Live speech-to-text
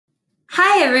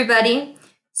Hi everybody.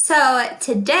 So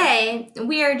today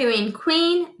we are doing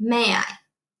Queen May I.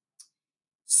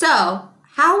 So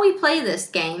how we play this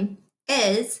game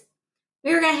is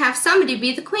we're going to have somebody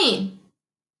be the queen.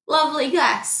 Lovely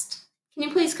guest. Can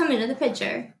you please come into the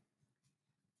picture?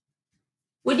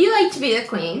 Would you like to be the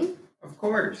queen? Of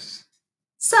course.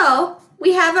 So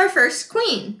we have our first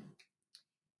queen.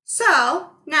 So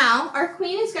now our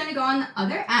queen is going to go on the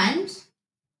other end.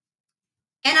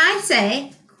 And I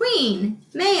say, Queen,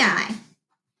 may I?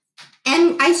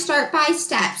 And I start by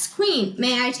steps. Queen,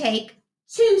 may I take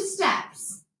 2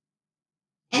 steps?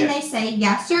 And Yes. they say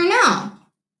yes or no.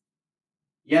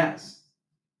 Yes.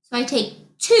 So I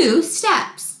take 2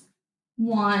 steps.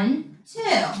 1, 2.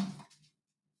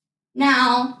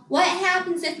 Now, what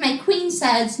happens if my queen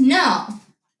says no?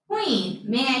 Queen,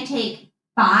 may I take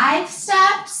 5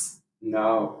 steps?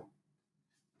 No.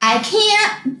 I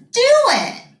can't do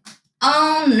it.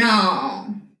 Oh no.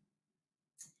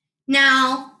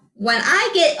 Now, when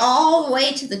I get all the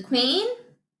way to the queen,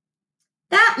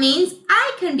 that means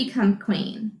I can become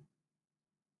queen.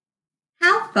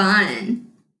 How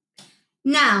fun!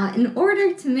 Now, in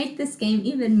order to make this game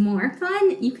even more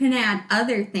fun, you can add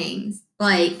other things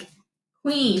like,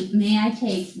 Queen, may I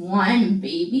take 1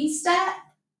 baby step?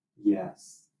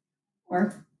 Yes.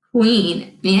 Or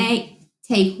Queen, may I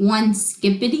take 1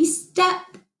 skippity step?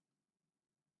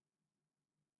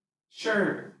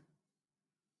 Sure.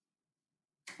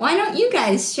 Why don't you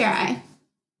guys try?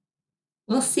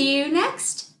 We'll see you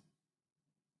next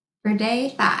for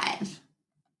day 5.